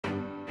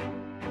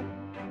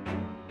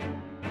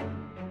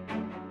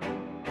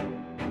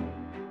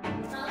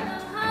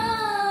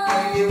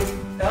Thank you.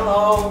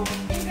 Hello.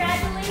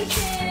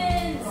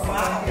 Congratulations. Oh,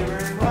 thank you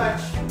very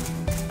much.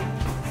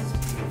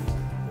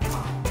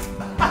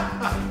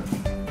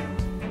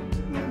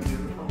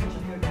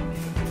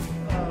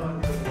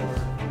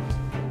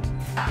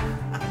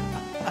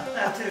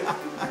 That too.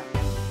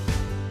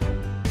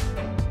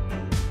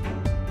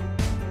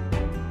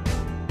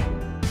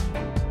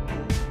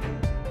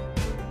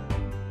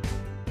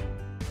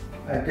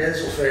 I'm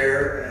Denzil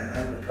Faire, and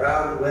I'm the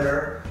proud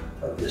winner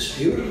of this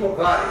beautiful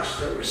cottage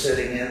that we're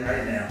sitting in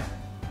right now.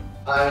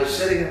 I was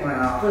sitting in my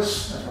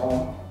office at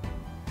home,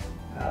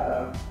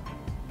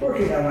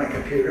 working on my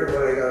computer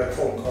when I got a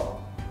phone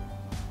call.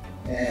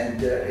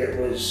 And it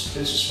was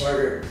Princess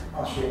Margaret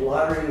Cottage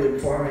Lottery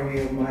informing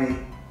me of my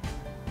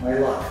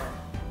luck.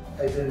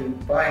 I've been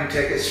buying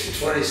tickets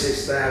for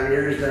 26.5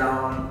 years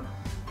now,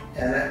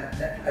 and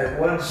I've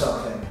won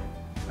something.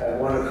 I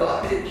won a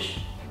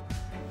cottage.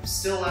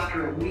 Still,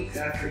 after a week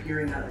after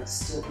hearing that, I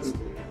still couldn't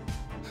believe it.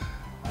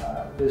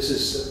 This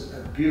is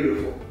a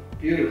beautiful,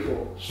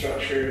 beautiful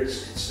structure.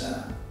 It's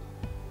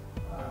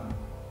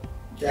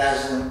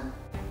dazzling,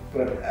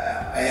 but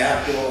I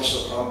have to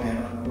also comment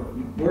on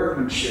the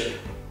workmanship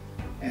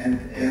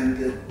and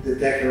the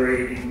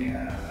decorating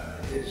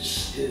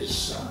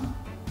is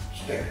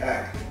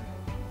spectacular.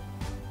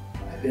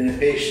 I've been a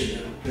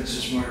patient of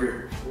Princess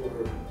Margaret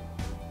for,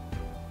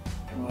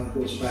 well, it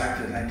goes back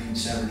to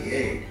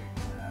 1978.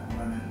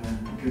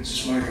 When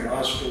Princess Margaret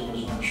Hospital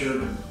was on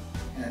Sherman,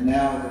 and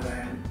now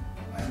that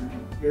I'm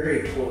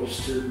very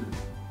close to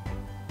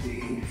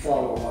the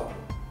follow-up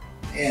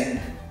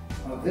end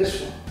of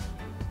this one.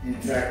 In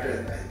fact,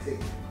 I think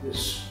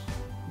this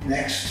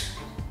next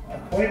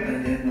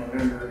appointment in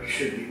November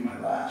should be my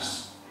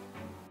last,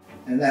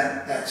 and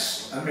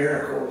that's a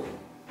miracle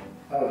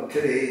of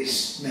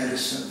today's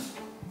medicine.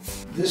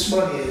 This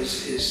money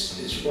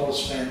is well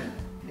spent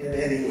in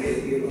any way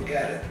that you look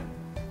at it,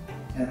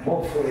 and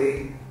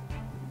hopefully,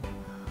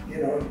 you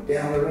know,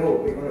 down the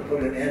road, we're going to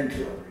put an end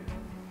to it.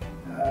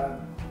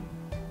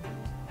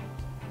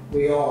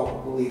 We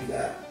all believe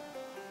that,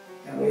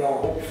 and we all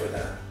hope for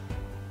that.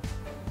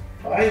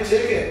 Buy a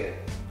ticket.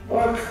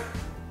 Look.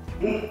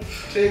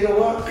 Take a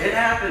look. It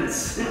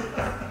happens.